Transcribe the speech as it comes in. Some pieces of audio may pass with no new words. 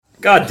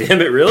God damn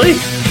it, really?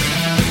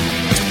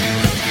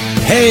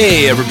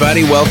 Hey,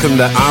 everybody, welcome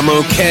to I'm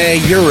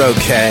Okay, You're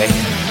Okay.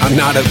 I'm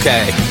not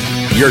okay.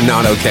 You're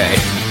not okay.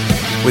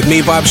 With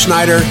me, Bob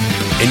Schneider,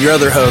 and your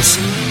other host,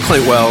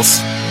 Clint Wells.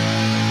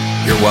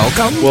 You're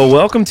welcome. Well,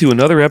 welcome to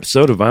another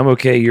episode of I'm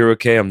Okay, You're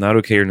Okay, I'm Not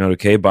Okay, You're Not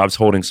Okay. Bob's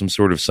holding some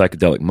sort of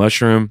psychedelic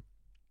mushroom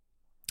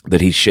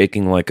that he's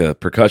shaking like a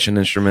percussion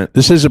instrument.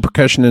 This is a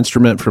percussion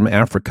instrument from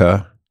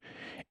Africa.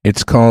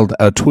 It's called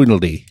a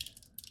tweedledee.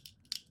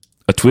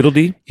 A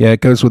tweedledee? Yeah, it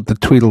goes with the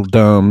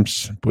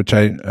tweedledums, which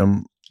I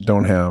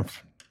don't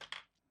have.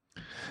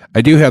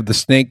 I do have the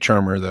snake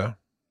charmer, though.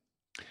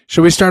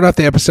 Should we start off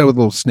the episode with a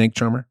little snake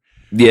charmer?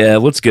 Yeah,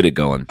 let's get it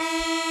going.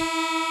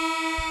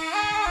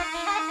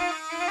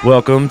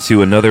 Welcome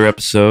to another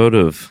episode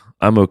of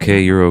I'm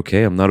Okay, You're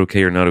Okay, I'm Not Okay,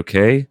 You're Not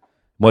Okay.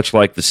 Much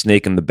like the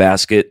snake in the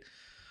basket,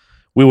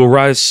 we will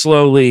rise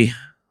slowly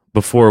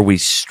before we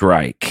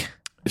strike.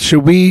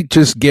 Should we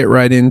just get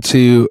right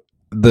into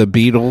the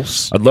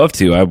Beatles? I'd love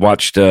to. I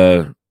watched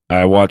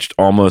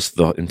almost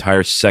the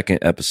entire second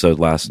episode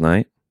last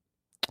night.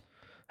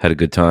 Had a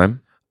good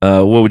time.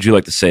 What would you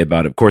like to say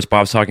about it? Of course,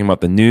 Bob's talking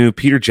about the new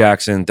Peter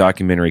Jackson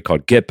documentary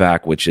called Get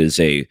Back, which is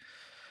a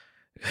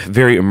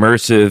very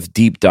immersive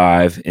deep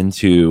dive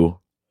into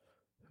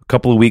a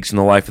couple of weeks in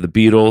the life of the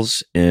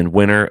Beatles in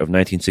winter of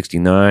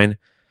 1969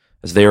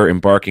 as they are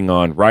embarking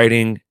on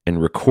writing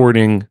and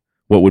recording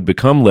what would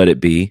become Let It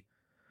Be,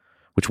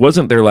 which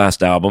wasn't their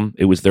last album.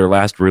 It was their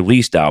last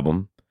released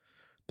album.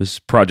 This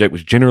project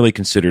was generally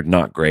considered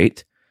not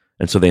great,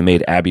 and so they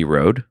made Abbey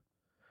Road.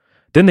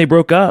 Then they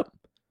broke up.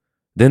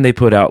 Then they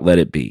put out Let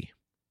It Be.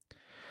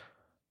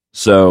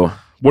 So,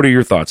 what are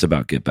your thoughts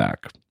about Get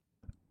Back?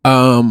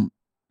 I've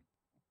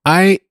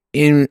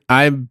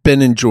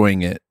been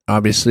enjoying it.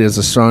 Obviously, as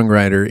a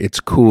songwriter, it's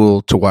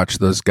cool to watch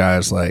those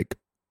guys like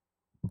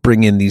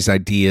bring in these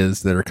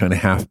ideas that are kind of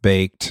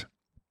half-baked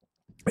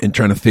and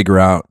trying to figure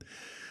out,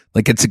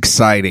 like, it's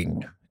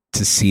exciting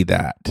to see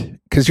that.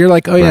 Because you're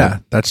like, oh yeah,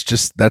 that's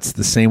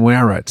the same way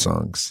I write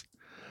songs.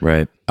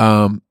 Right.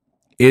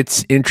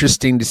 It's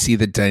interesting to see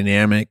the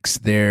dynamics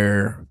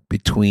there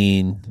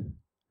between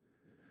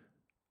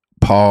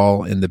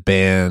Paul and the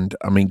band.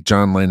 I mean,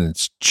 John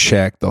Lennon's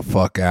checked the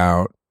fuck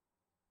out.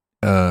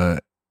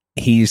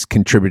 He's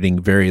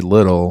contributing very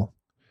little.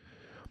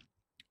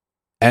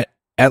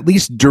 At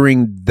least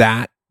during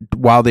that,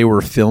 while they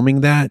were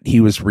filming that, he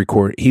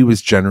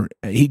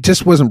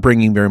just wasn't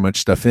bringing very much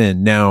stuff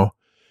in. Now,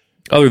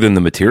 other than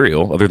the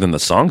material, other than the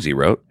songs he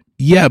wrote.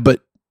 Yeah,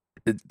 but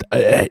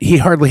he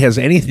hardly has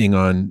anything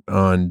on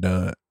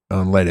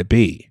Let It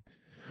Be.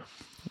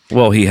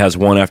 Well, he has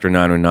One After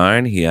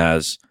 909. He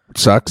has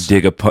Sucks.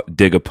 Dig a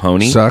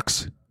Pony.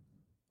 Sucks.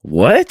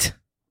 What?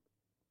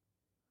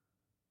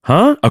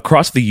 Huh?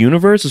 Across the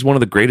Universe is one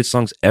of the greatest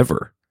songs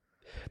ever.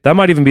 That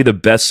might even be the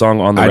best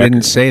song on the record. I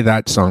didn't say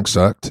that song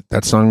sucked.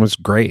 That song was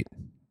great.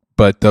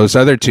 But those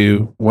other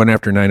two, One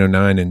After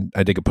 909 and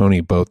I Dig a Pony,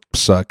 both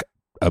suck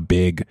a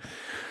big.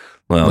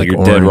 Well, like you're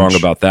orange. dead wrong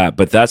about that.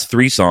 But that's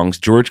 3 songs.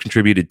 George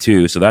contributed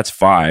 2, so that's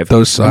 5.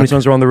 Those suck. How many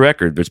songs are on the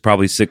record? There's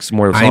probably 6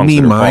 more songs. I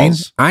Mean that are Mine.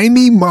 false. I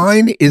Mean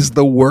Mine is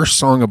the worst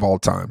song of all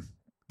time.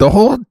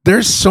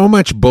 There's so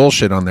much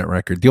bullshit on that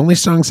record. The only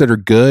songs that are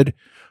good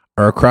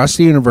are Across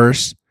the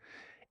Universe,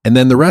 and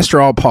then the rest are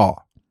all Paul.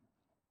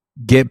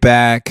 Get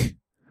Back.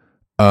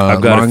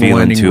 I've got Long a feeling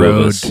Winding 2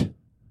 Road. of us.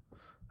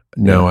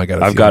 No,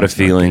 I've got a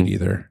feeling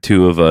either.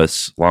 2 of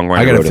us. Long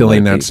Winding I got Road a and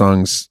feeling Late that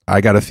Feet.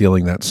 I got a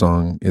feeling that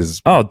song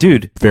is Oh,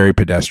 dude, very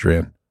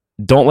pedestrian.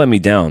 Don't Let Me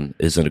Down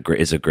is a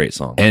great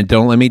song. And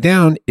Don't Let Me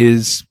Down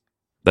is,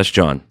 That's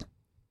John.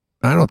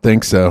 I don't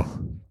think so.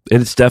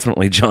 It's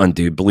definitely John,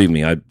 dude. Believe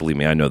me, I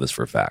know this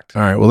for a fact.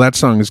 All right, well, that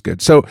song is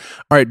good. So, all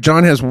right,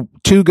 John has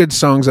 2 good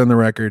songs on the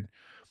record.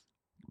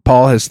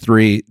 Paul has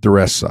 3. The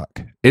rest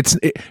suck.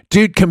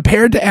 Dude,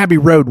 compared to Abbey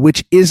Road,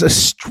 which is a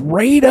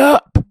straight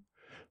up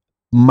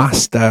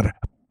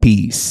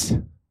masterpiece.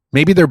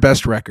 Maybe their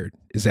best record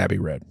is Abbey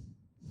Road.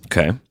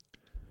 Okay.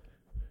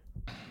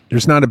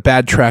 There's not a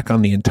bad track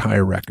on the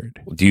entire record.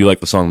 Do you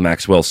like the song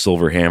Maxwell's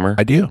Silver Hammer?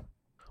 I do.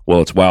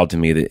 Well, it's wild to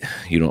me that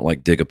you don't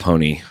like Dig a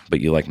Pony,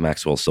 but you like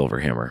Maxwell's Silver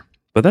Hammer.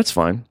 But that's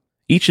fine.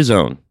 Each his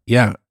own.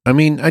 Yeah. I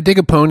mean, I Dig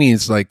a Pony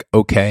is like,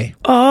 okay.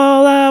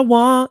 All I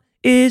want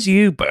is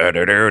you.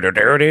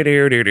 That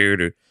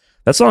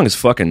song is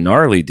fucking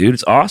gnarly, dude.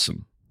 It's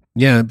awesome.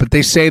 Yeah, but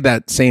they say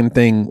that same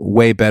thing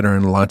way better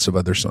in lots of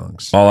other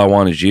songs. All I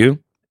Want Is You.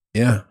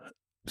 Yeah.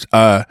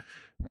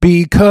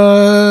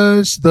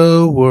 Because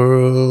the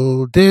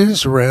world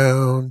is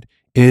round,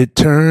 it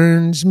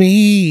turns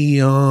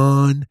me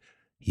on.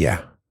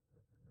 Yeah.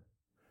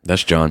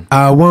 That's John.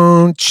 I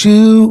want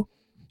you.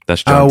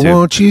 That's John, I too.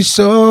 want you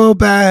so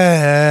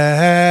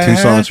bad. 2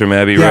 songs from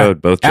Abbey Road,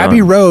 both John.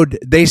 Abbey Road,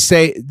 they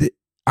say,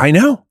 I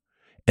know.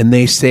 And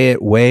they say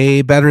it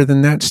way better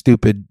than that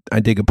stupid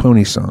I Dig a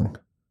Pony song.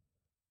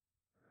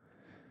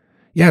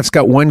 Yeah, it's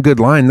got one good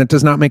line. That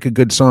does not make a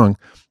good song.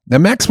 The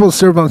Maxwell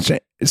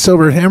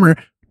Silver Hammer,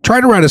 try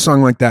to write a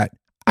song like that.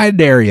 I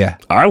dare you.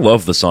 I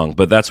love the song,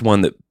 but that's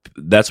one that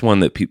that's one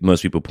that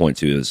most people point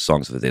to as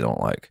songs that they don't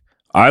like.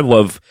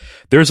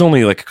 There's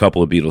only like a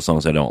couple of Beatles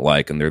songs I don't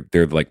like, and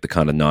they're like the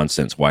kind of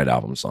nonsense White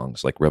Album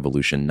songs, like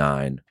Revolution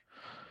 9,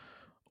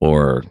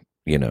 or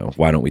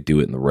Why Don't We Do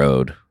It in the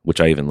Road,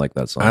 which I even like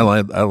that song. I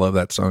love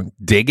that song.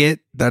 Dig It.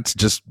 That's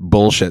just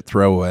bullshit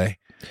throwaway.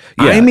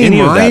 Yeah, I mean,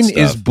 any of that mine stuff.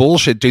 is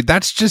bullshit, dude.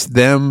 That's just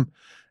them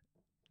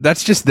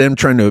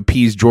trying to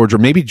appease George, or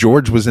maybe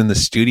George was in the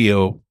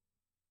studio,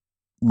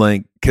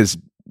 like because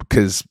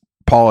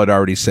Paul had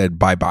already said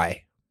bye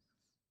bye.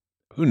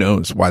 Who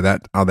knows how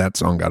that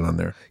song got on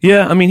there?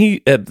 Yeah, I mean,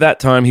 he at that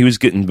time he was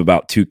getting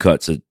about two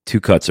cuts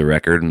a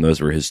record, and those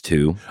were his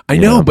two. I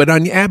know, but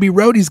on Abbey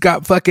Road, he's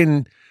got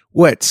fucking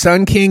what,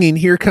 Sun King and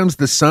Here Comes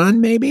the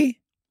Sun, maybe.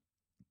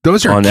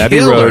 Those are on killer. Abbey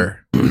Road.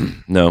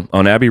 No,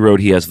 on Abbey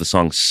Road, he has the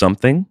song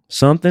 "Something,"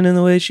 something in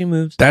the way she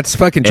moves. That's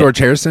fucking George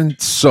Harrison.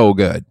 So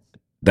good.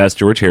 That's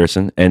George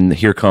Harrison, and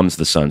Here Comes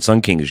the Sun.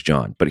 Sun King is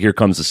John, but Here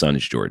Comes the Sun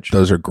is George.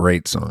 Those are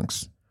great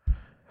songs.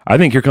 I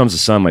think Here Comes the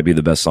Sun might be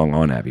the best song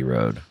on Abbey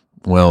Road.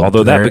 Well,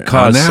 although that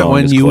Because on that song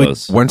one, is you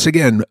close. would once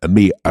again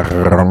be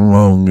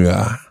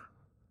wrong.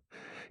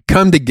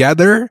 Come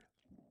Together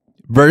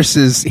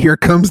versus Here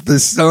Comes the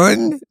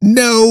Sun.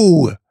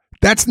 No,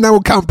 that's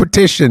no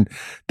competition.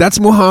 That's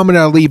Muhammad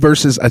Ali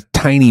versus a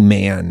tiny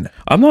man.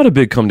 I'm not a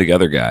big Come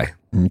Together guy.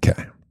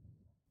 Okay.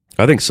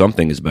 I think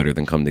Something is better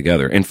than Come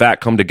Together. In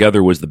fact, Come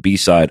Together was the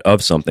B-side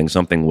of Something.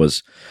 Something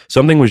was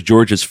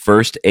George's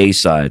first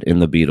A-side in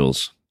the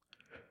Beatles.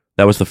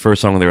 That was the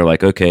first song where they were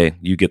like, okay,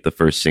 you get the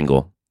first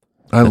single.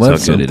 I That's love how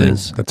good Something. it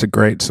is. That's a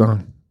great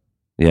song.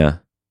 Yeah.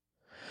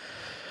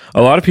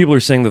 A lot of people are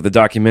saying that the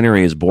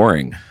documentary is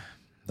boring.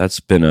 That's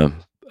been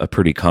a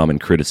pretty common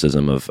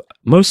criticism of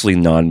mostly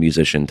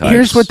non-musician types.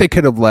 Here's what they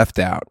could have left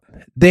out.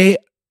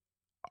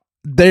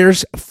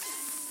 There's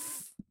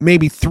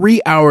maybe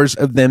 3 hours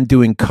of them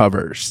doing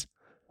covers.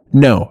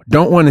 No,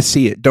 don't want to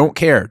see it. Don't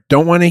care.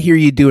 Don't want to hear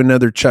you do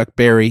another Chuck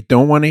Berry.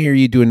 Don't want to hear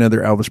you do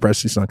another Elvis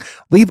Presley song.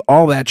 Leave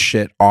all that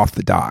shit off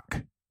the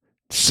dock.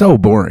 So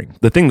boring.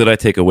 The thing that I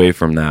take away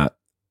from that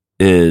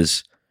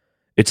is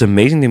it's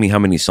amazing to me how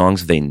many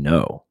songs they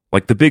know.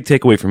 Like the big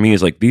takeaway for me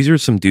is like these are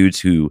some dudes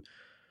who are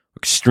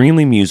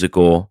extremely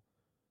musical,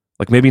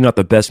 like maybe not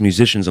the best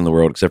musicians in the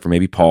world except for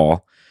maybe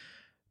Paul,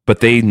 but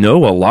they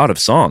know a lot of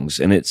songs,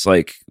 and it's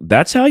like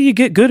that's how you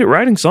get good at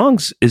writing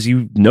songs is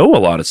you know a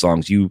lot of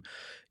songs. You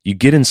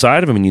get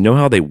inside of them and you know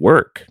how they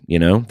work,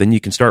 then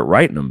you can start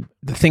writing them.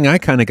 The thing I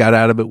kind of got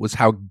out of it was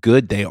how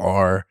good they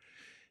are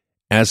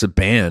as a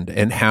band,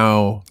 and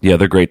how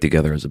they're great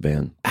together as a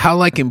band. How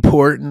like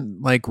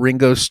important like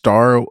Ringo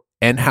Starr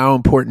and how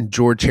important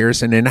George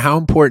Harrison and how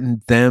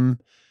important them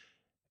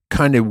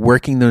kind of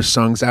working those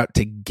songs out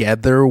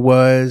together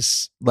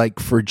was, like,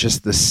 for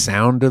just the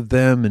sound of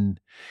them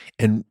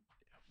and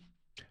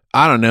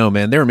I don't know,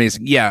 man, they're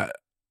amazing. Yeah,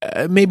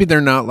 maybe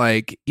they're not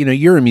like,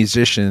 you're a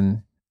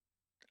musician.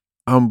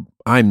 I'm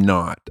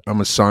not. I'm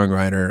a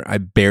songwriter. I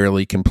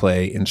barely can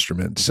play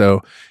instruments.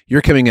 So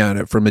you're coming at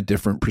it from a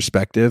different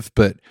perspective,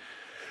 but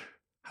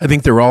I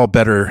think they're all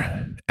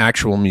better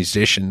actual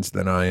musicians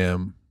than I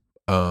am.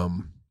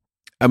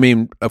 I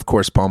mean, of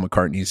course, Paul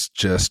McCartney's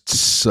just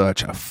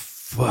such a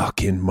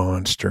fucking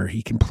monster.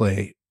 He can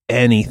play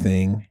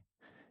anything.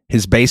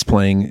 His bass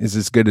playing is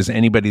as good as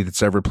anybody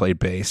that's ever played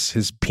bass.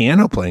 His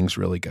piano playing is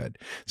really good.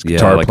 His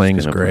guitar playing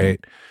is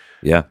great.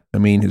 Yeah. I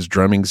mean, his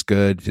drumming's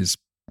good. His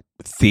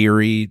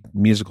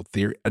musical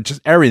theory,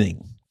 just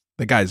everything.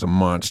 The guy's a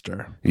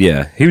monster.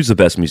 Yeah, he was the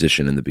best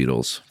musician in the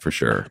Beatles for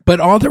sure. But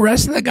all the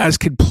rest of the guys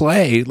could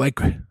play. Like,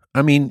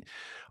 I mean,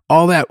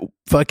 all that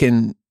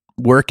fucking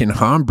work in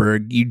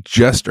Hamburg, you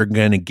just are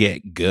going to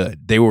get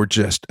good. They were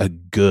just a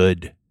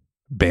good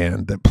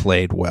band that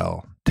played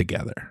well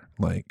together.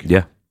 Like,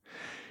 yeah.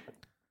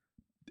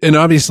 And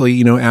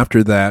obviously,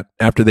 after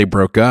they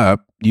broke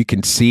up, you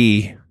can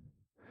see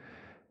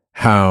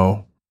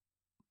how,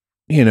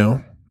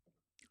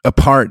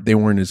 apart they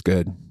weren't as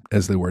good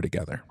as they were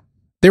together.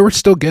 They were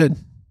still good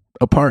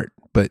apart,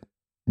 but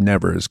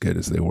never as good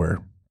as they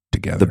were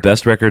together. The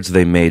best records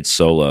they made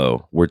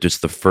solo were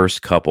just the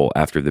first couple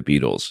after the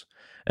Beatles.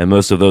 And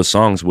most of those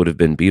songs would have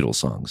been Beatles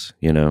songs,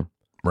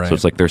 Right. So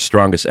it's like their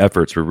strongest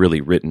efforts were really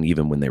written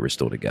even when they were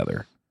still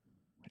together.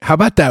 How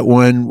about that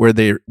one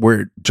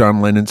where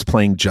John Lennon's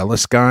playing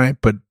Jealous Guy,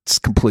 but it's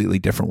completely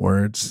different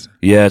words?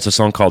 Yeah, it's a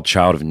song called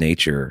Child of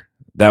Nature.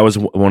 That was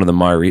one of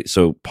the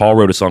so Paul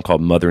wrote a song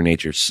called Mother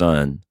Nature's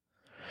Son.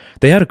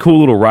 They had a cool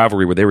little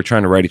rivalry where they were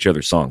trying to write each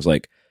other's songs.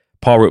 Like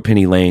Paul wrote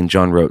Penny Lane,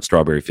 John wrote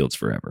Strawberry Fields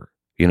Forever.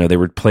 They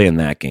were playing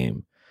that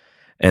game.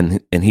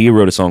 And he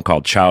wrote a song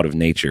called Child of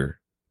Nature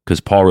because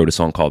Paul wrote a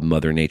song called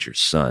Mother Nature's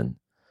Son.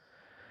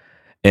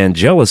 And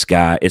Jealous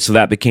Guy, so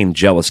that became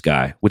Jealous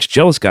Guy, which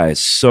Jealous Guy is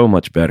so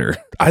much better.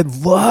 I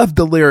love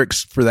the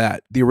lyrics for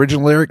that. The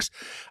original lyrics.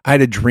 I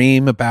had a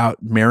dream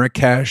about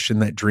Marrakesh and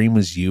that dream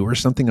was you or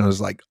something. I was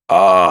like,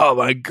 oh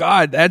my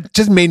God, that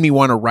just made me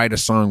want to write a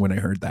song when I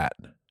heard that.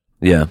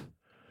 Yeah.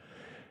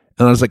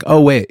 And I was like,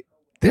 oh wait,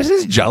 this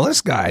is Jealous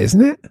Guy,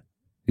 isn't it?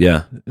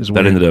 Yeah, Is that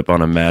weird. ended up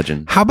on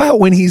Imagine. How about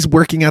when he's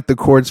working out the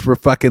chords for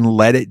fucking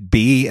Let It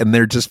Be and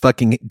they're just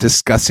fucking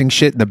discussing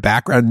shit in the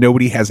background?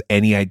 Nobody has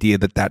any idea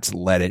that that's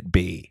Let It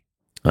Be.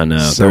 I know.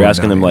 So they're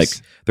asking him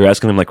nice.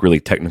 like really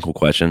technical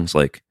questions,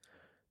 like,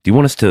 "Do you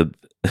want us to,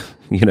 do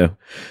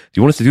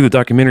you want us to do the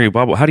documentary?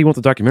 Blah blah. How do you want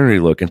the documentary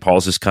to look?" And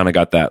Paul's just kind of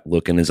got that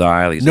look in his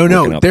eye. He's like,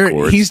 looking out the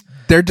chords.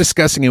 They're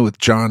discussing it with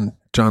John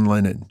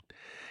Lennon,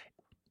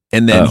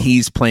 and then Oh.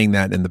 he's playing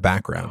that in the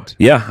background.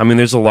 Yeah, I mean,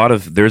 there's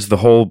the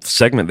whole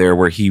segment there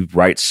where he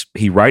writes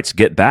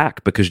 "Get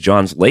Back" because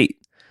John's late,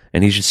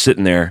 and he's just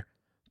sitting there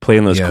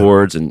playing those Yeah.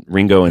 chords, and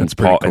Ringo and That's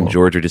pretty Paul cool. and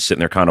George are just sitting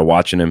there kind of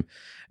watching him,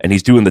 and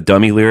he's doing the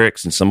dummy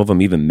lyrics, and some of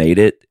them even made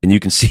it, and you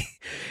can see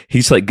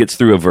he's like gets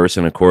through a verse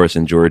and a chorus,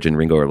 and George and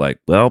Ringo are like,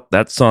 "Well,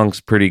 that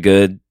song's pretty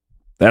good.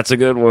 That's a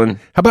good one."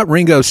 How about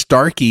Ringo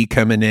Starkey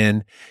coming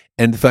in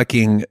and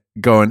fucking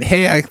going,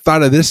 "Hey, I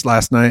thought of this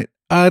last night.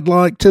 I'd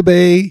like to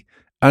be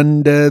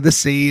under the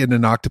sea in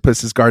an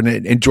octopus's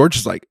garden." And George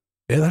is like,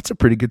 "Yeah, that's a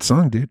pretty good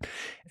song, dude."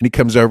 And he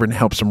comes over and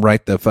helps him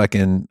write the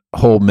fucking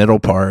whole middle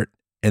part.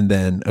 And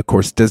then, of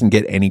course, doesn't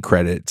get any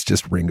credit. It's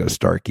just Ringo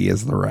Starkey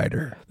as the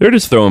writer. They're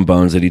just throwing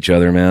bones at each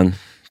other, man.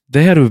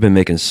 They had to have been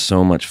making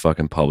so much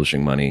fucking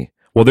publishing money.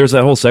 Well, there's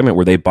that whole segment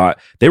where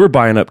they were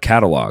buying up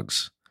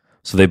catalogs.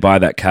 So they buy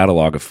that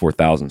catalog of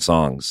 4,000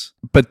 songs.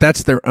 But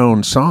that's their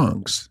own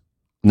songs.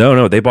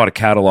 No, they bought a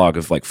catalog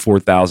of like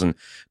 4,000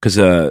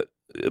 because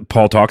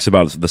Paul talks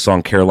about the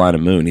song Carolina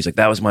Moon. He's like,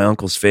 that was my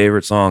uncle's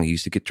favorite song. He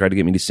used to try to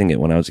get me to sing it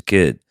when I was a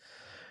kid.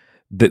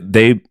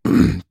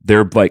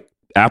 They're like,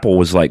 Apple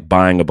was like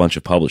buying a bunch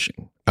of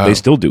publishing. Oh. They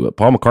still do it.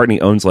 Paul McCartney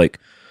owns like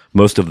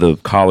most of the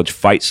college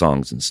fight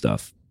songs and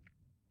stuff.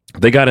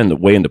 They got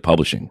way into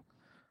publishing.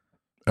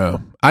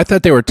 Oh, I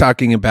thought they were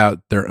talking about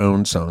their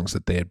own songs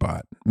that they had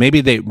bought.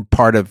 Maybe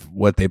part of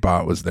what they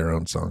bought was their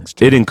own songs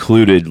too. It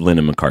included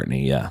Lennon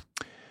McCartney, yeah.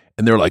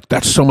 And they're like,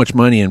 "That's so much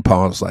money." And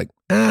Paul was like,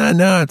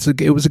 "No,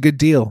 it was a good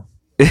deal."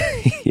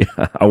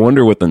 Yeah, I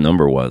wonder what the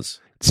number was.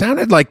 It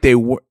sounded like they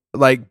were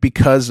like,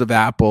 because of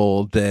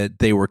Apple, that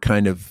they were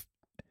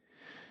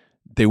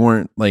they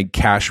weren't like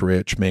cash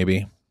rich.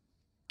 Maybe,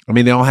 I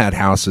mean, they all had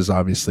houses.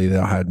 Obviously, they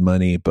all had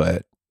money,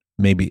 but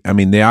maybe, I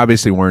mean, they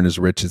obviously weren't as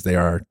rich as they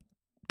are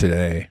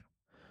today.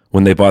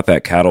 When they bought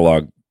that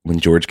catalog, when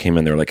George came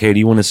in, they were like, "Hey, do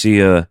you want to see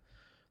the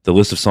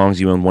list of songs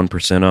you own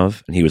 1%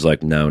 of?" And he was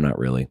like, "No, not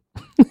really."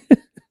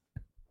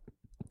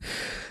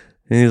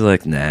 And he's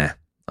like, "Nah,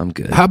 I'm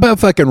good." How about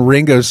fucking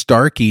Ringo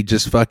Starkey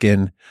just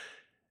fucking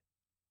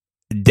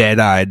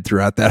dead-eyed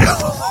throughout that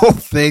whole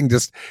thing,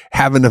 just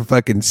having to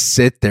fucking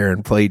sit there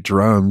and play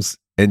drums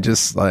and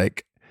just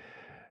like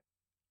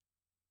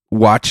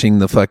watching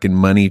the fucking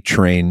money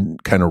train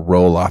kind of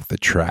roll off the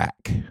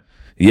track.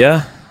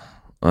 Yeah,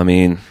 I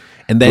mean,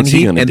 And then what's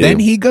he gonna do? then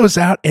he goes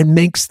out and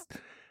makes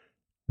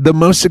the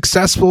most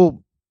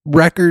successful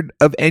record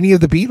of any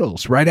of the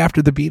Beatles right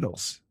after the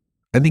Beatles.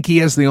 I think he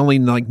has the only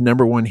like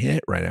number one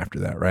hit right after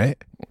that, right?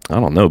 I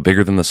don't know,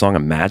 bigger than the song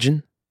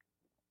Imagine?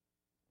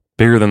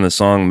 Bigger than the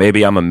song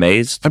Maybe I'm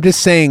Amazed? I'm just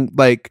saying,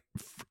 like,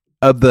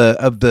 of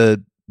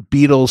the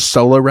Beatles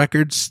solo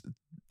records,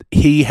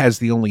 he has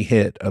the only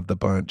hit of the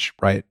bunch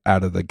right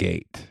out of the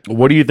gate.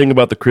 What do you think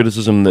about the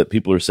criticism that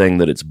people are saying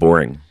that it's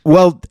boring?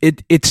 Well,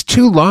 it's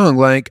too long.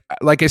 Like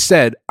I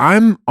said,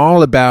 I'm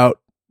all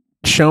about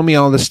show me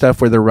all the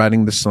stuff where they're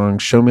writing the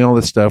songs, show me all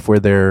the stuff where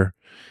they're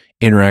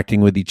interacting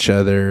with each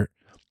other.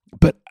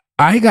 But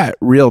I got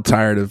real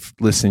tired of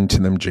listening to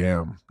them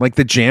jam. Like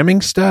the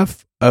jamming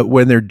stuff,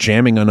 when they're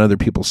jamming on other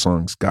people's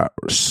songs, got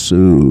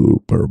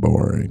super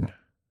boring.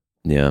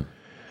 Yeah.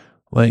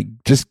 Like,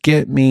 just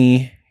get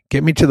me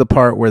to the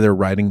part where they're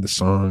writing the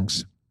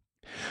songs.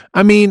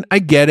 I mean, I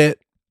get it.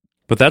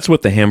 But that's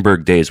what the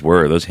Hamburg days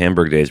were. Those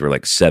Hamburg days were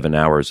like 7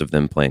 hours of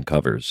them playing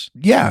covers.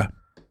 Yeah,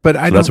 but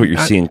So that's what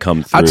you're seeing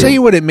come through. I'll tell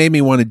you what it made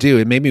me want to do.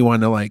 It made me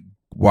want to like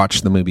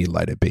watch the movie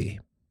Let It Be,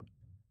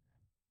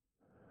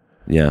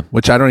 Yeah.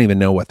 which I don't even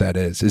know what that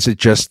is. Is it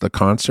just the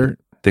concert?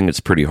 I think it's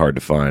pretty hard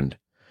to find.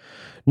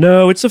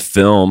 No, it's a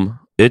film.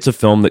 It's a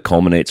film that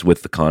culminates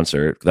with the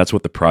concert. That's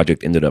what the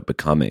project ended up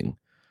becoming.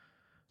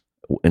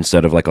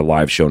 Instead of like a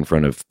live show in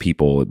front of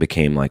people, it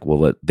became like,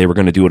 well, they were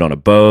going to do it on a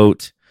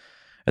boat,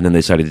 and then they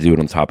decided to do it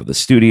on top of the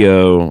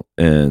studio.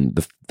 And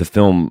the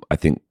film, I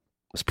think,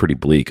 was pretty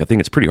bleak. I think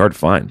it's pretty hard to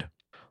find.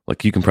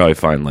 Like, you can probably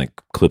find like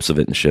clips of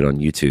it and shit on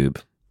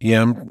YouTube.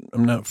 Yeah,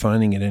 I'm not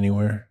finding it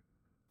anywhere.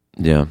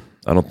 Yeah,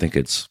 I don't think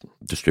it's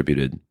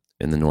distributed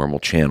in the normal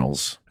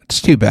channels.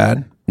 It's too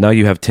bad. Now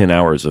you have 10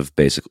 hours of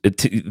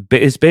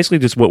it's basically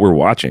just what we're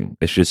watching.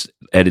 It's just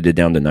edited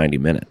down to 90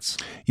 minutes.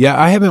 Yeah,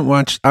 I haven't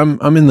watched. I'm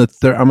in the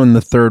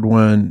third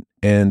one,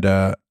 and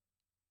I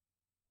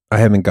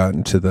haven't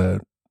gotten to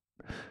the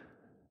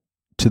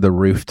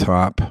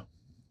rooftop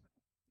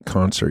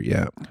concert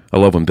yet. I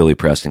love when Billy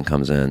Preston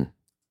comes in.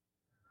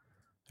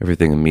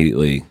 Everything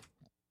immediately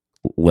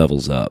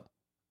levels up,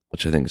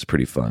 which I think is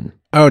pretty fun.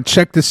 Oh,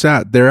 check this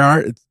out.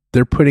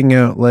 They're putting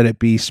out Let It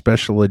Be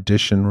special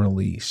edition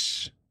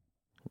release.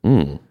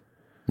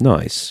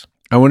 Nice.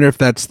 I wonder if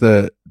that's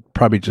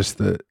just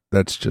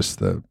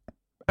the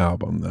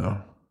album, though.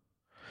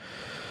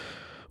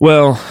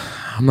 Well,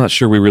 I'm not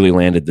sure we really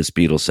landed this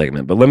Beatles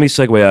segment, but let me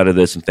segue out of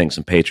this and thank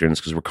some patrons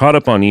because we're caught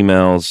up on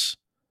emails,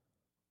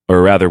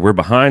 or rather, we're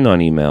behind on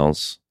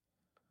emails.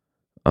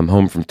 I'm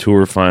home from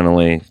tour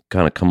finally,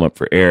 kind of come up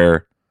for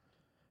air.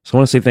 So I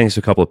want to say thanks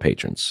to a couple of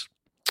patrons.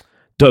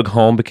 Doug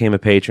Holm became a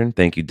patron.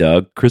 Thank you,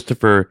 Doug.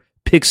 Christopher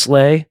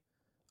Pixley.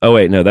 Oh,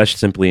 wait, no, that's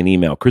simply an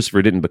email.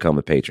 Christopher didn't become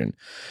a patron.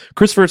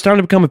 Christopher, it's time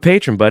to become a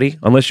patron, buddy,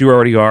 unless you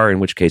already are, in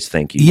which case,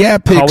 thank you. Yeah,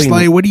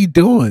 Pixley, what are you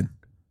doing?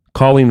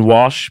 Colleen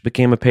Walsh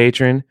became a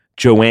patron.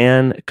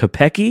 Joanne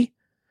Kopecki.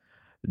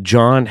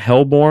 John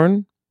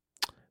Hellborn.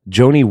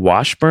 Joni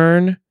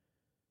Washburn.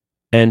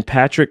 And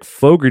Patrick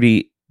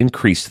Fogarty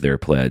increased their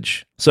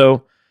pledge.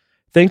 So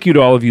thank you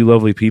to all of you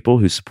lovely people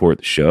who support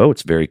the show.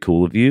 It's very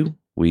cool of you.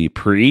 We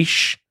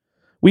preach.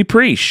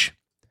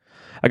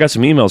 I got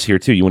some emails here,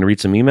 too. You want to read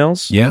some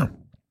emails? Yeah.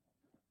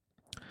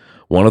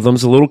 One of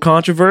them's a little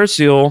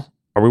controversial.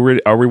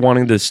 Are we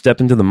wanting to step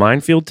into the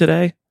minefield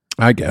today?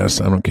 I guess.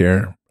 I don't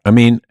care. I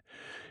mean,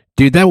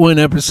 dude, that one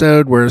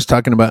episode where it's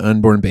talking about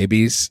unborn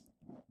babies,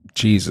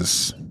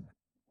 Jesus.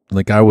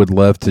 Like, I would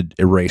love to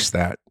erase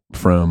that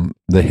from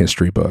the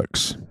history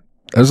books.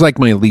 That was like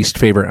my least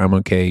favorite I'm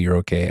okay, you're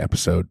okay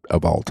episode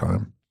of all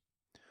time.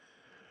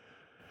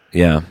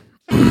 Yeah.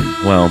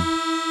 Well...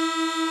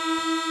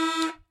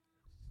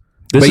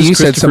 But you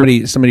said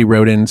somebody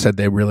wrote in and said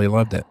they really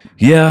loved it.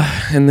 Yeah,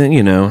 and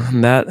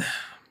then,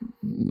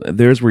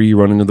 there's where you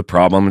run into the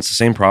problem. It's the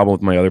same problem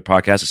with my other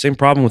podcast, the same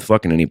problem with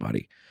fucking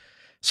anybody.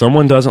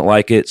 Someone doesn't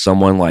like it,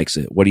 someone likes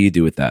it. What do you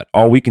do with that?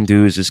 All we can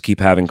do is just keep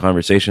having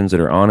conversations that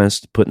are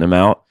honest, putting them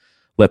out,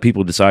 let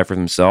people decide for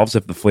themselves.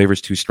 If the flavor's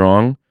too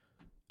strong,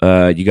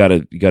 you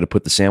gotta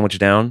put the sandwich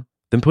down,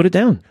 then put it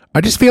down.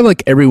 I just feel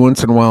like every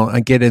once in a while I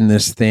get in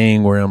this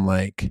thing where I'm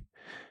like,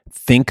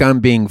 think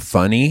I'm being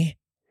funny.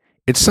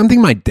 It's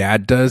something my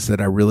dad does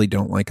that I really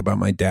don't like about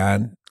my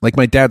dad. Like,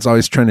 my dad's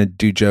always trying to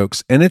do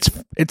jokes, and it's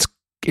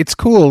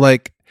cool.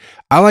 Like,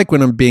 I like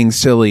when I'm being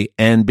silly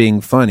and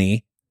being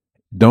funny.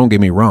 Don't get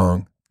me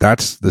wrong.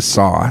 That's the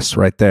sauce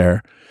right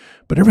there.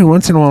 But every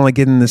once in a while I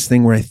get in this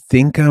thing where I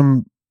think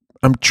I'm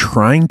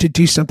trying to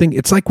do something.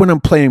 It's like when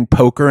I'm playing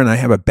poker and I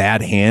have a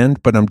bad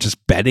hand, but I'm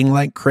just betting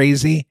like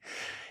crazy,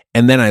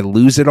 and then I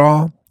lose it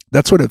all.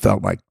 That's what it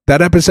felt like.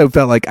 That episode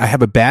felt like I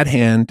have a bad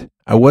hand.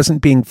 I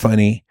wasn't being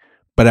funny,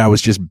 but I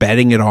was just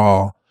betting it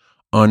all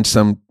on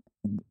some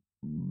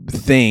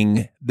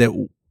thing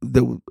that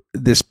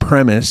this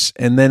premise.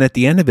 And then at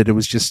the end of it, it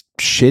was just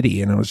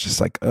shitty. And I was just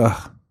like,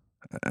 ugh,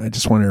 I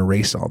just want to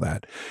erase all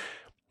that.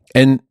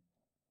 And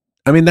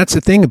I mean, that's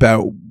the thing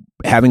about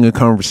having a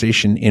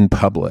conversation in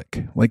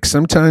public. Like,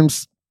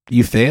 sometimes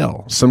you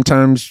fail.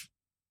 Sometimes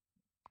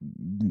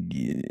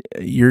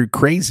you're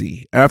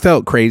crazy. I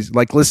felt crazy.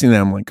 Like, listening to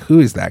them, I'm like, who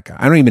is that guy?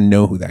 I don't even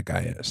know who that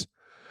guy is.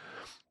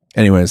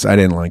 Anyways, I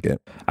didn't like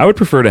it. I would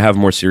prefer to have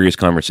more serious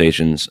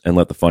conversations and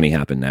let the funny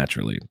happen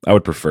naturally. I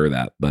would prefer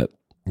that, but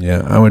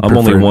yeah, I'm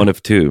only one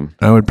of two.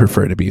 I would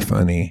prefer to be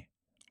funny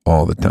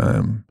all the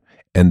time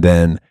and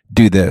then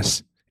do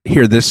this.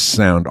 Hear this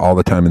sound all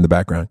the time in the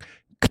background.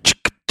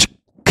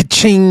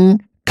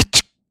 Ka-ching,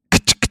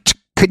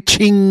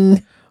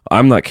 ka-ching.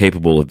 I'm not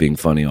capable of being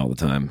funny all the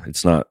time.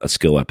 It's not a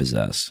skill I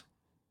possess.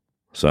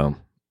 So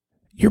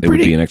it would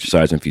be an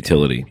exercise in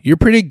futility. You're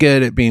pretty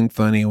good at being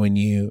funny when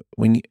you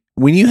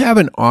have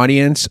an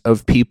audience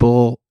of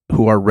people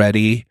who are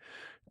ready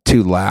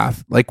to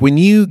laugh. Like, when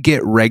you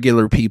get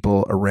regular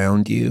people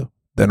around you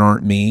that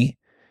aren't me,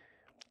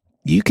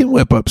 you can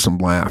whip up some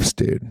laughs,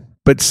 dude.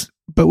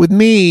 But with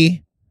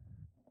me,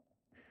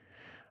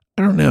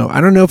 I don't know.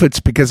 I don't know if it's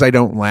because I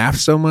don't laugh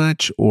so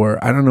much,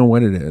 or I don't know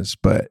what it is,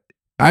 but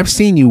I've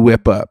seen you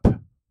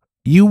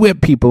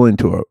whip people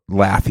into a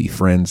laughy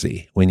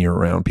frenzy when you're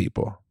around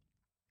people.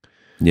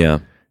 Yeah.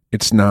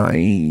 It's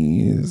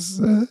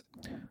nice.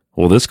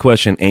 Well, this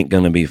question ain't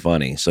going to be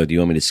funny. So do you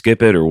want me to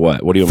skip it or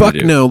what? What do you want me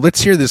to do? Fuck no.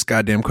 Let's hear this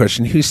goddamn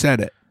question. Who said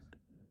it?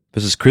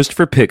 This is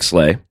Christopher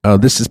Pixley. Oh,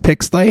 this is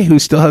Pixley, who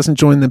still hasn't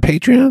joined the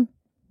Patreon?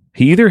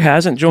 He either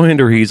hasn't joined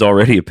or he's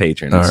already a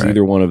patron. It's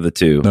either one of the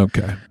two.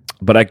 Okay.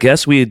 But I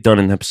guess we had done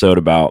an episode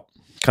about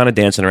kind of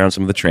dancing around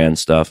some of the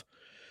trans stuff.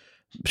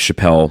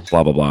 Chappelle,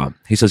 blah, blah, blah.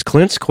 He says,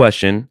 Clint's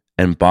question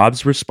and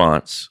Bob's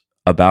response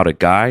about a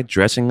guy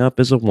dressing up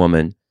as a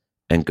woman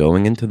and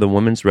going into the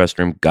women's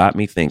restroom got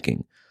me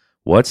thinking,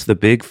 what's the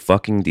big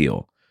fucking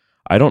deal?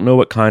 I don't know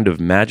what kind of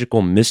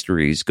magical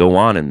mysteries go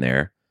on in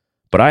there,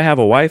 but I have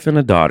a wife and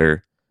a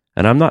daughter,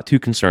 and I'm not too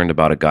concerned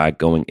about a guy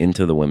going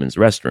into the women's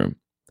restroom.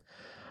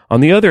 On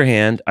the other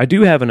hand, I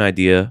do have an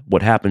idea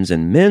what happens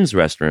in men's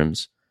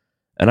restrooms,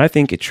 and I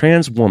think a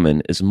trans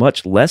woman is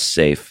much less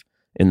safe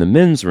in the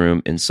men's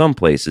room in some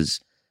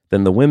places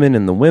than the women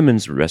in the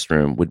women's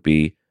restroom would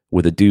be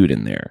with a dude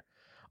in there.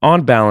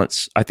 On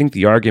balance, I think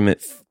the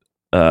argument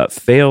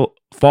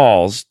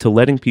falls to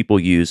letting people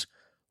use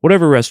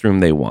whatever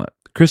restroom they want.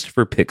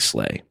 Christopher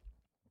Pixley.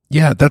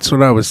 Yeah, that's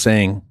what I was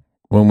saying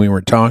when we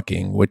were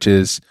talking, which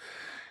is,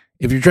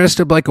 if you're dressed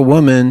up like a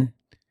woman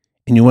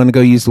and you want to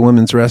go use the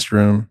women's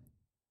restroom,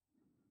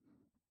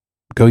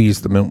 go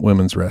use the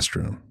women's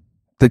restroom.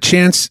 The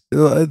chance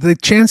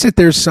that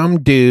there's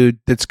some dude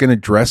that's going to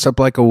dress up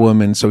like a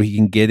woman so he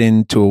can get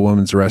into a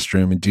woman's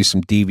restroom and do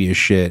some devious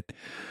shit.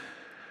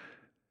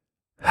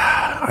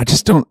 I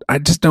just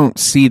don't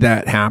see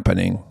that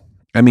happening.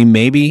 I mean,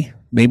 maybe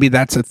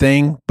that's a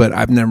thing, but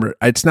I've never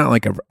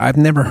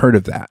heard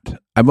of that.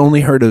 I've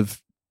only heard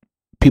of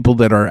people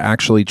that are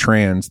actually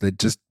trans that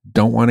just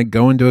don't want to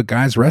go into a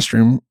guy's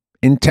restroom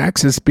in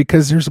Texas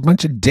because there's a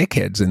bunch of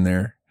dickheads in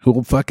there who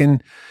will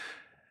fucking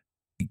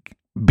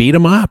beat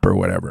them up or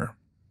whatever.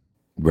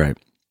 Right.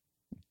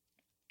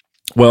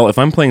 Well, if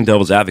I'm playing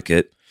devil's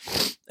advocate,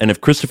 and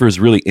if Christopher is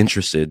really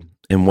interested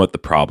in what the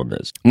problem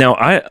is. Now,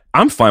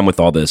 I'm fine with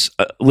all this.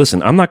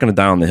 Listen, I'm not going to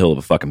die on the hill of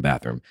a fucking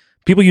bathroom.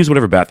 People use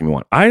whatever bathroom you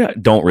want. I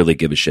don't really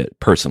give a shit,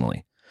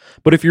 personally.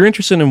 But if you're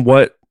interested in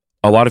what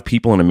a lot of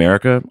people in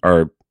America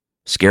are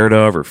scared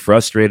of or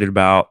frustrated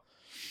about,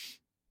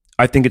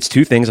 I think it's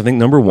two things. I think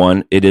number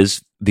one, it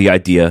is the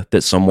idea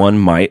that someone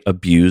might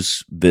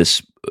abuse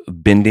this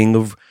bending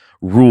of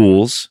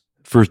rules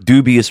for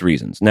dubious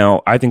reasons.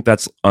 Now, I think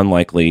that's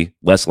unlikely,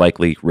 less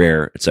likely,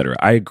 rare, etc.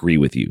 I agree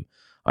with you.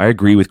 I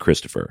agree with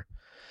Christopher.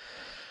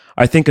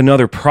 I think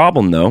another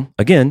problem, though,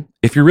 again,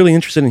 if you're really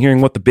interested in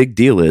hearing what the big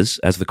deal is,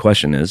 as the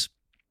question is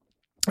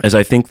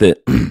I think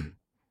that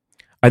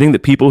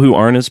people who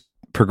aren't as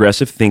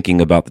progressive thinking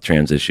about the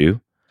trans issue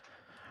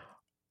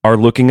are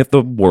looking at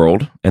the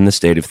world and the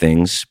state of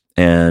things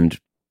and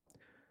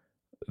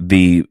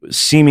the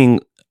seeming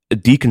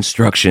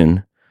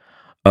deconstruction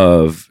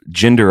of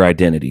gender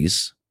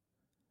identities,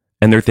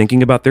 and they're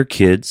thinking about their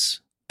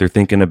kids, they're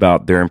thinking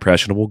about their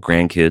impressionable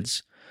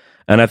grandkids,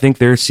 and I think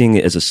they're seeing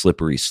it as a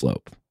slippery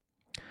slope.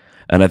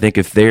 And I think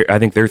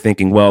they're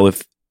thinking, well,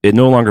 if it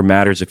no longer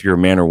matters if you're a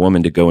man or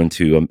woman to go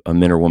into a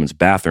man or woman's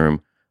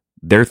bathroom,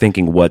 they're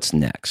thinking, what's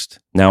next?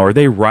 Now, are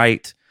they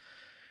right?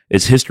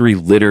 Is history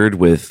littered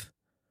with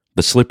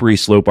the slippery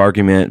slope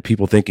argument?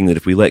 People thinking that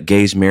if we let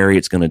gays marry,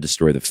 it's going to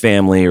destroy the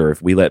family, or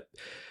if we let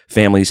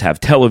families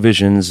have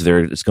televisions,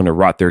 it's going to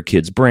rot their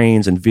kids'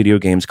 brains, and video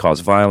games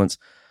cause violence.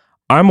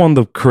 I'm on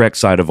the correct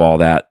side of all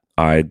that.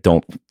 I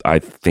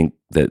think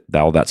that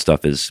all that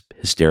stuff is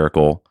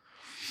hysterical.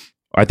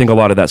 I think a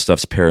lot of that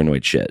stuff's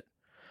paranoid shit.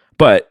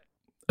 But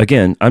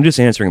again, I'm just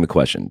answering the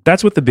question.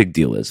 That's what the big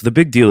deal is. The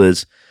big deal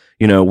is,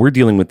 we're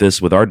dealing with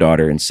this with our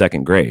daughter in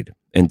second grade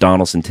in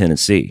Donaldson,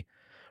 Tennessee,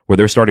 where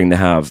they're starting to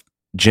have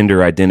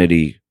gender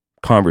identity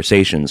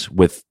conversations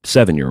with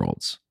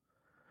 7-year-olds.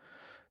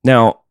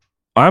 Now,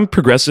 I'm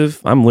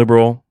progressive, I'm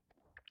liberal,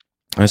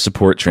 I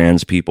support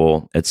trans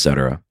people,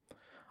 etc.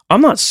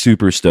 I'm not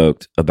super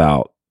stoked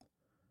about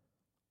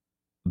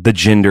the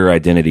gender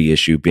identity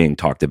issue being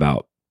talked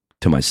about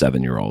to my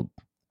 7-year-old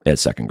at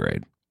second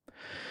grade.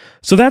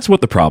 So that's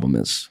what the problem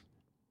is.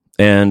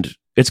 And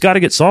it's got to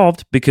get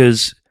solved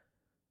because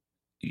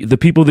the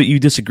people that you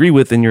disagree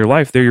with in your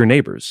life, they're your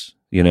neighbors.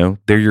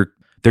 They're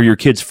your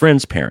kids'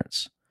 friends'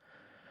 parents.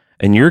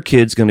 And your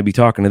kid's going to be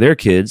talking to their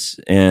kids,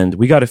 and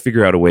we got to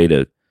figure out a way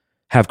to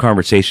have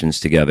conversations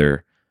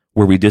together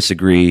where we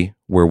disagree,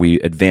 where we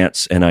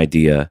advance an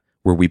idea,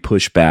 where we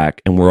push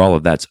back, and where all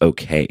of that's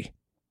okay.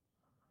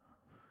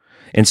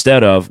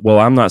 Instead of, well,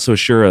 I'm not so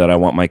sure that I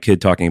want my kid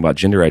talking about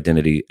gender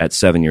identity at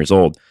 7 years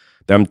old.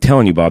 I'm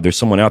telling you, Bob, there's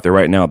someone out there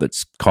right now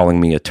that's calling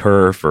me a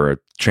TERF or a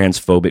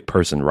transphobic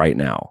person right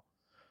now,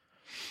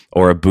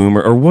 or a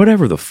boomer, or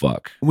whatever the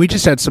fuck. We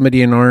just had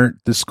somebody in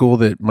the school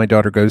that my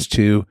daughter goes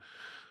to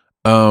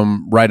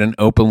write an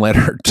open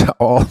letter to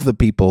all the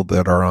people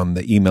that are on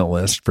the email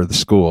list for the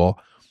school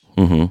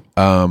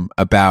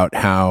about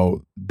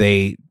how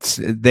they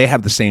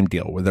have the same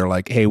deal where they're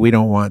like, hey, we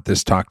don't want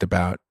this talked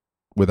about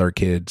with our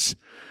kids.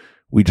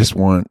 We just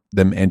want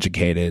them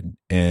educated,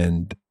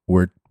 and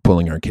we're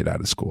pulling our kid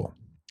out of school.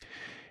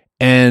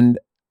 And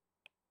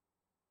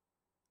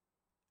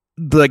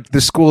like the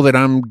school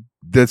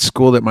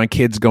that my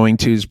kid's going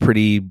to is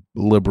pretty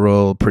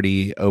liberal,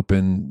 pretty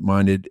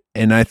open-minded,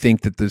 and I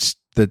think that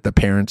the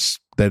parents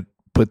that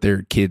put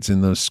their kids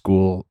in this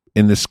school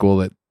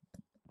that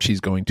she's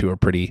going to are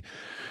pretty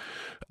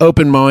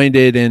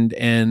open-minded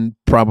and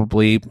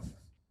probably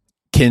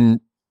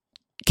can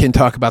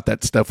talk about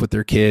that stuff with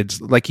their kids.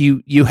 Like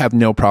you have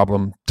no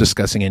problem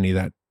discussing any of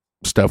that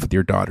stuff with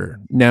your daughter.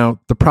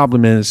 Now, the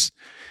problem is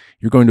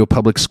you're going to a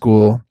public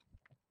school.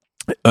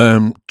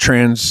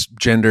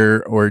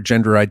 Transgender or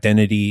gender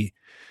identity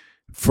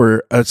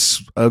for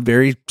a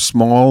very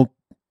small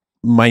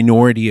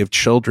minority of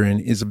children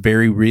is a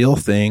very real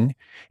thing.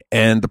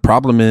 And the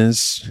problem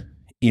is,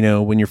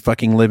 when you're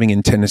fucking living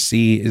in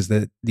Tennessee, is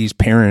that these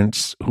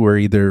parents who are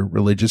either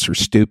religious or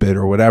stupid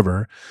or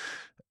whatever,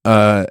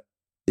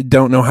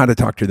 don't know how to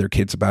talk to their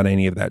kids about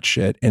any of that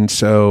shit. And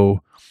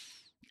so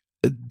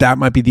that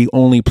might be the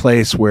only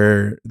place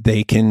where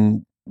they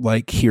can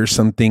hear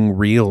something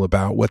real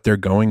about what they're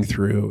going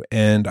through.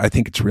 And I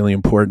think it's really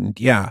important.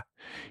 Yeah.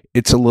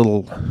 It's a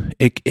little,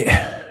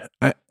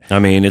 I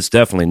mean, it's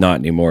definitely not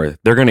anymore.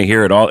 They're going to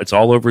hear it all. It's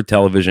all over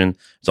television.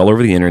 It's all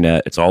over the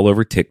internet. It's all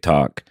over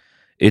TikTok.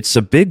 it's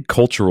a big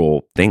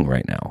cultural thing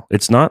right now.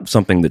 It's not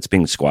something that's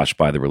being squashed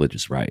by the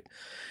religious right.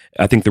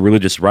 I think the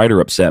religious right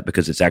are upset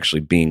because it's actually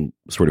being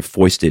sort of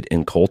foisted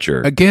in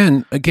culture.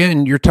 Again,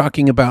 you're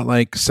talking about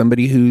like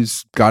somebody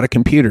who's got a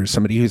computer,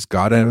 somebody who's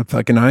got a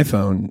fucking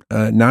iPhone.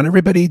 Not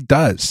everybody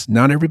does.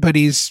 Not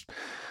everybody's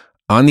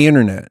on the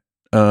internet.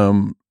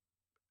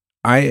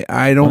 I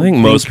think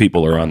most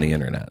people are on the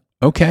internet.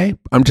 Okay.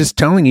 I'm just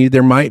telling you,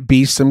 there might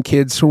be some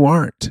kids who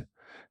aren't.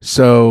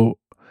 So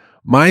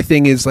my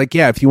thing is like,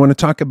 yeah, if you want to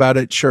talk about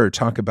it, sure,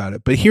 talk about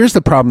it. But here's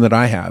the problem that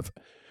I have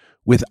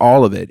with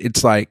all of it.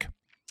 It's like,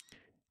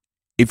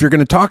 if you're going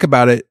to talk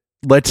about it,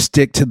 let's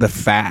stick to the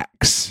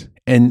facts.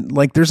 And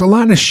like, there's a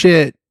lot of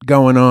shit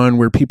going on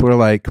where people are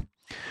like,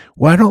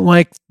 well, I don't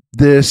like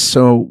this,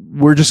 so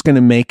we're just going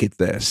to make it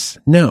this.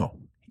 No.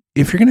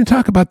 If you're going to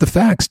talk about the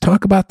facts,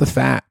 talk about the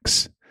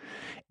facts.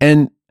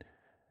 And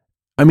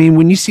I mean,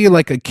 when you see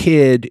like a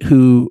kid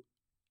who,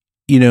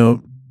 you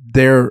know,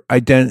 their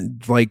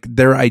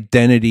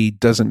identity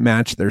doesn't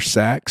match their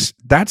sex,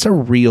 that's a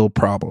real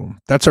problem.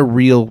 That's a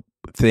real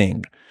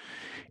thing.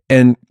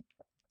 And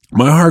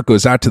my heart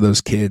goes out to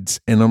those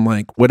kids, and I'm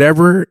like,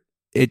 whatever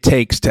it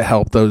takes to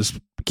help those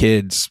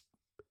kids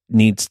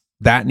needs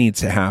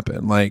to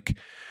happen. Like,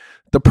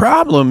 the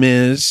problem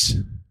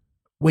is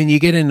when you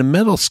get into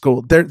middle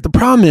school, the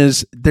problem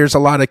is there's a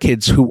lot of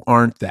kids who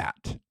aren't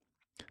that.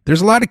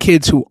 There's a lot of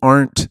kids who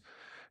aren't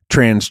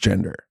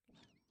transgender.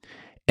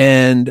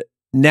 And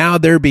now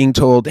they're being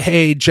told,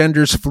 hey,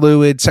 gender's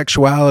fluid,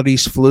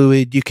 sexuality's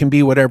fluid, you can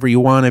be whatever you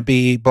want to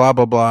be, blah,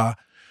 blah, blah.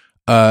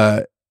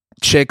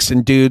 Chicks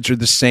and dudes are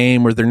the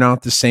same, or they're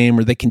not the same,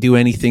 or they can do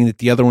anything that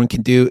the other one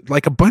can do.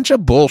 Like a bunch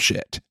of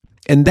bullshit.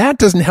 And that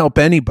doesn't help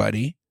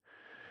anybody.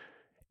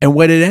 And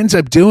what it ends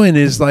up doing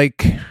is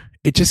like,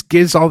 it just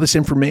gives all this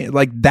information.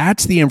 Like,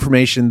 that's the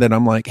information that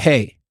I'm like,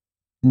 hey,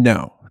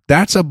 no,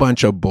 that's a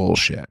bunch of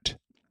bullshit.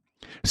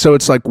 So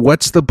it's like,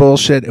 what's the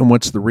bullshit and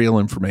what's the real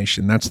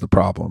information? That's the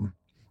problem,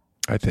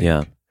 I think.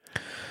 Yeah.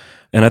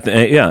 And I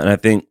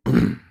think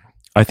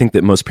I think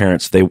that most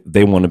parents,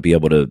 they want to be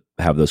able to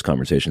have those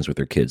conversations with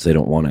their kids. They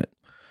don't want it.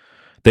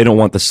 They don't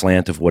want the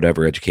slant of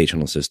whatever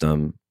educational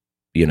system,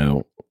 you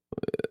know,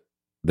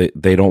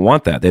 they don't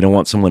want that. They don't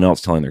want someone else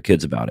telling their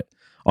kids about it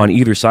on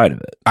either side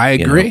of it. I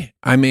agree. You know?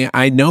 I mean,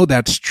 I know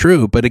that's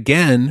true, but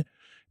again,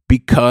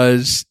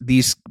 because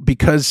the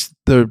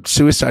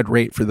suicide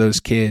rate for those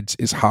kids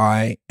is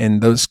high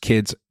and those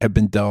kids have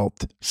been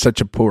dealt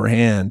such a poor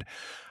hand,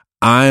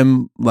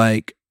 I'm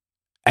like,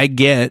 I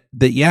get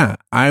that. Yeah,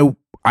 I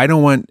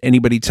don't want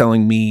anybody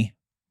telling me,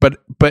 but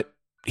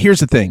here's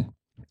the thing.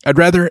 I'd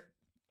rather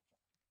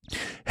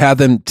have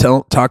them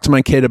talk to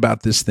my kid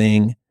about this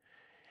thing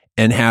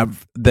and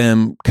have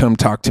them come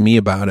talk to me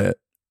about it.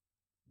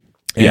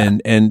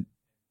 And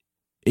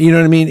you know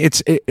what I mean?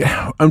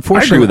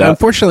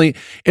 Unfortunately,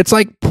 it's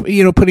like,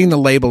 you know, putting the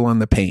label on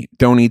the paint.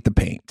 Don't eat the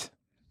paint.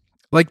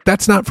 Like,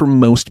 that's not for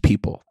most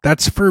people.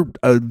 That's for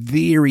a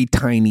very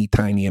tiny,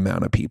 tiny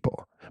amount of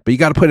people. But you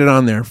got to put it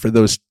on there for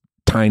those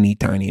tiny,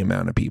 tiny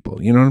amount of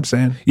people. You know what I'm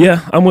saying?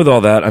 Yeah, I'm with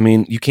all that. I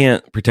mean, you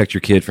can't protect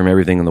your kid from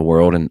everything in the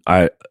world. And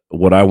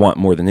what I want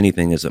more than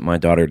anything is that my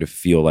daughter to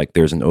feel like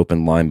there's an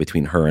open line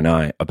between her and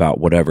I about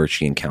whatever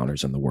she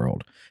encounters in the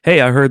world.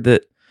 Hey, I heard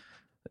that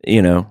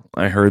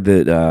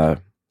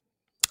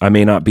I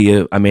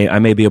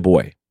may be a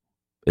boy.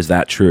 Is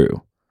that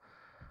true?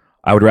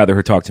 I would rather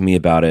her talk to me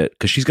about it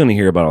because she's going to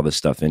hear about all this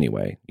stuff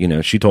anyway. You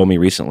know, she told me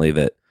recently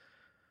that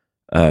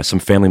some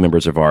family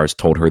members of ours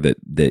told her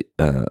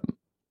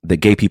that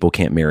gay people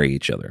can't marry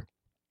each other.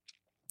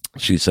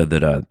 She said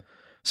that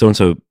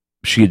so-and-so,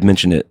 she had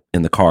mentioned it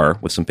in the car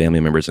with some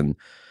family members, and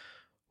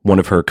one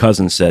of her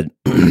cousins said,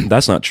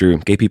 that's not true.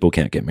 Gay people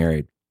can't get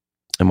married.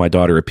 And my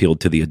daughter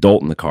appealed to the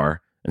adult in the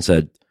car and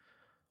said,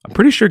 I'm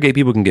pretty sure gay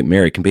people can get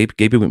married. Can gay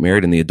people get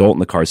married? And the adult in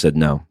the car said,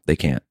 no, they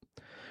can't.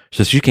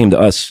 So she came to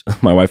us,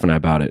 my wife and I,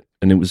 about it.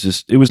 And it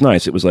was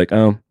nice. It was like,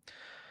 oh,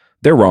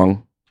 they're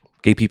wrong.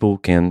 Gay people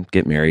can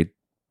get married.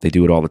 They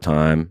do it all the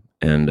time.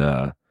 And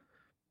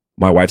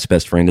my wife's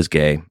best friend is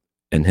gay,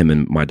 and him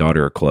and my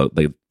daughter are close.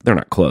 They're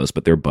not close,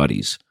 but they're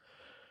buddies.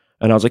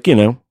 And I was like,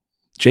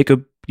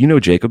 Jacob,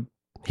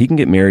 he can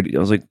get married. I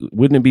was like,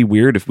 wouldn't it be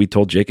weird if we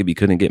told Jacob he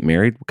couldn't get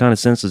married? What kind of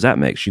sense does that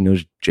make? She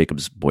knows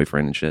Jacob's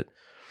boyfriend and shit.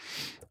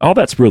 All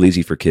that's real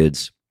easy for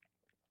kids.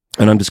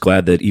 And I'm just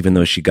glad that even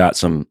though she got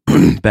some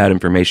bad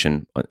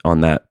information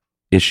on that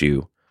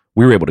issue,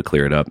 we were able to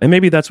clear it up. And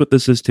maybe that's what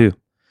this is too.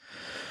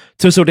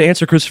 So to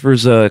answer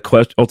Christopher's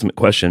ultimate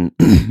question,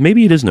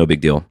 maybe it is no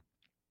big deal.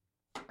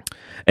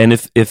 And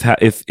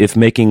if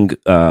making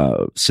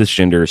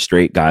cisgender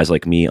straight guys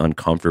like me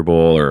uncomfortable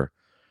or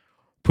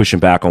pushing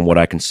back on what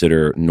I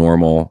consider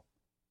normal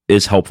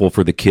is helpful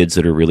for the kids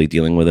that are really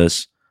dealing with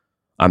this,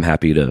 I'm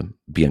happy to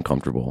be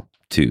uncomfortable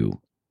to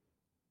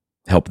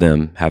help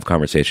them have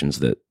conversations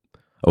that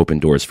open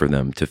doors for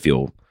them to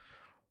feel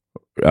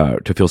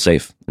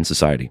safe in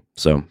society.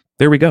 So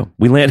there we go.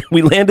 We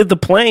landed the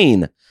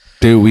plane.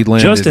 Dude, we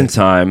landed just in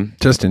time.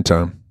 Just in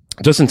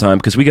time,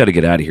 because we got to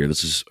get out of here.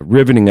 This is a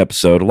riveting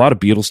episode. A lot of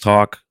Beatles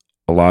talk,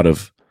 a lot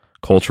of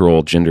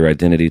cultural gender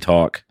identity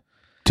talk.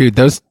 Dude,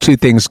 those two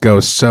things go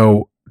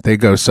so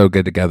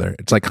good together.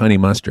 It's like honey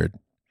mustard.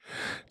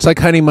 It's like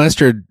honey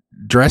mustard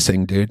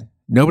dressing, dude.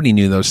 Nobody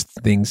knew those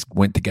things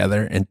went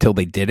together until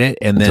they did it,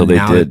 and then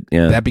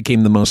that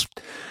became the most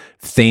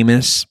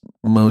famous,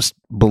 most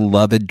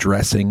beloved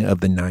dressing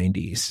of the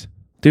 90s.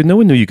 Dude, no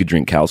one knew you could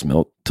drink cow's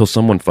milk till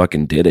someone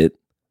fucking did it,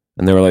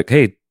 and they were like,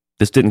 "Hey,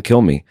 this didn't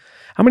kill me."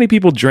 How many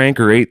people drank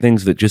or ate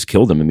things that just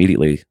killed them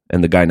immediately?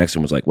 And the guy next to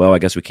him was like, "Well, I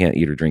guess we can't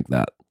eat or drink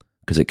that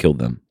because it killed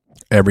them."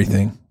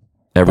 Everything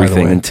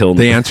Until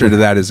the answer to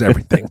that is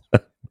everything.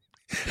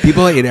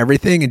 People ate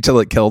everything until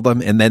it killed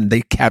them, and then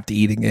they kept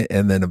eating it,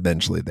 and then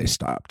eventually they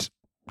stopped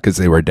because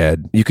they were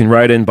dead. You can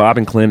write in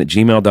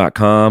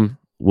bobandclint@gmail.com.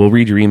 We'll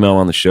read your email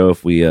on the show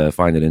if we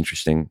find it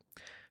interesting.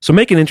 So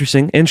make it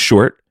interesting and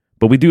short,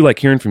 but we do like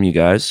hearing from you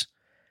guys.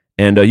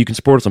 And you can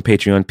support us on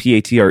Patreon,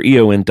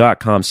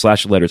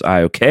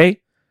 patreon.com/letters-IOK.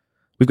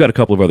 We've got a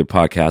couple of other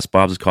podcasts.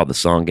 Bob's is called The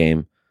Song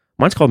Game.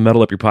 Mine's called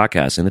Metal Up Your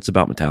Podcast, and it's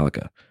about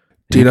Metallica.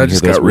 Dude, I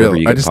just got real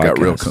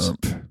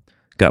comp.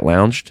 Got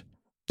lounged?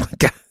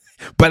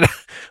 But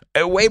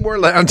way more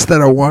lounged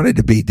than I wanted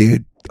to be,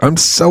 dude. I'm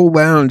so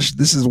lounged.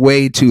 This is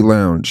way too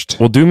lounged.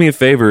 Well, do me a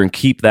favor and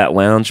keep that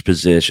lounge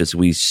position as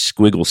we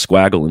squiggle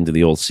squaggle into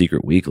the old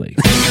Secret Weekly.